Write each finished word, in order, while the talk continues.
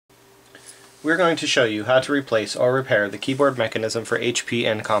We're going to show you how to replace or repair the keyboard mechanism for HP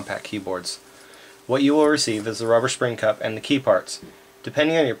and Compaq keyboards. What you will receive is the rubber spring cup and the key parts.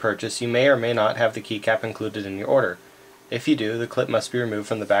 Depending on your purchase, you may or may not have the keycap included in your order. If you do, the clip must be removed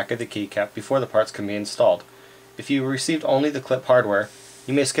from the back of the keycap before the parts can be installed. If you received only the clip hardware,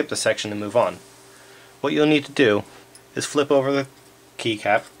 you may skip this section and move on. What you'll need to do is flip over the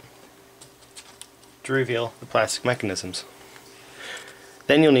keycap to reveal the plastic mechanisms.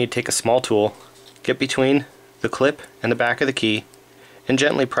 Then you'll need to take a small tool, get between the clip and the back of the key, and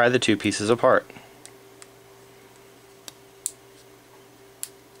gently pry the two pieces apart.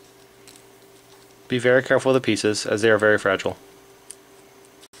 Be very careful with the pieces, as they are very fragile.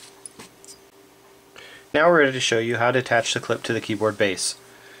 Now we're ready to show you how to attach the clip to the keyboard base.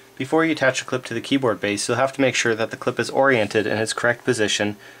 Before you attach the clip to the keyboard base, you'll have to make sure that the clip is oriented in its correct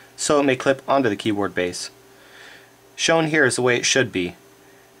position so it may clip onto the keyboard base. Shown here is the way it should be.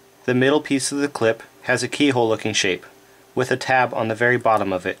 The middle piece of the clip has a keyhole looking shape, with a tab on the very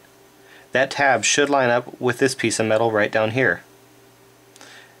bottom of it. That tab should line up with this piece of metal right down here.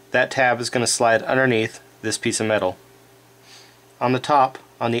 That tab is going to slide underneath this piece of metal. On the top,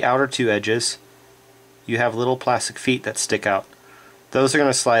 on the outer two edges, you have little plastic feet that stick out. Those are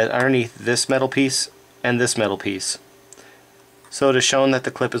going to slide underneath this metal piece and this metal piece. So it is shown that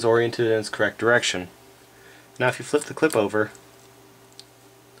the clip is oriented in its correct direction. Now if you flip the clip over,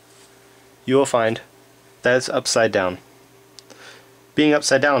 you will find that it's upside down. Being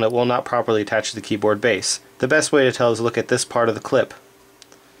upside down, it will not properly attach to the keyboard base. The best way to tell is to look at this part of the clip.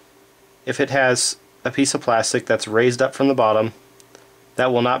 If it has a piece of plastic that's raised up from the bottom,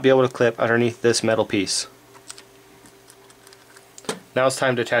 that will not be able to clip underneath this metal piece. Now it's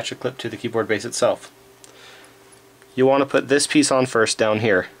time to attach a clip to the keyboard base itself. You want to put this piece on first down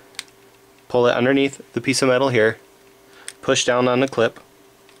here. Pull it underneath the piece of metal here, push down on the clip.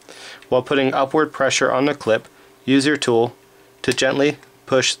 While putting upward pressure on the clip, use your tool to gently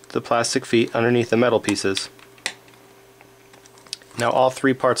push the plastic feet underneath the metal pieces. Now all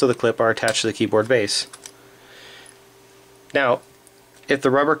three parts of the clip are attached to the keyboard base. Now, if the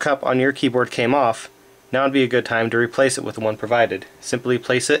rubber cup on your keyboard came off, now would be a good time to replace it with the one provided. Simply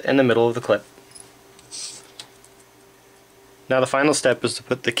place it in the middle of the clip. Now the final step is to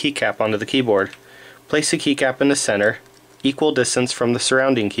put the keycap onto the keyboard. Place the keycap in the center, equal distance from the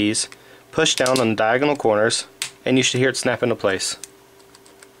surrounding keys, push down on the diagonal corners, and you should hear it snap into place.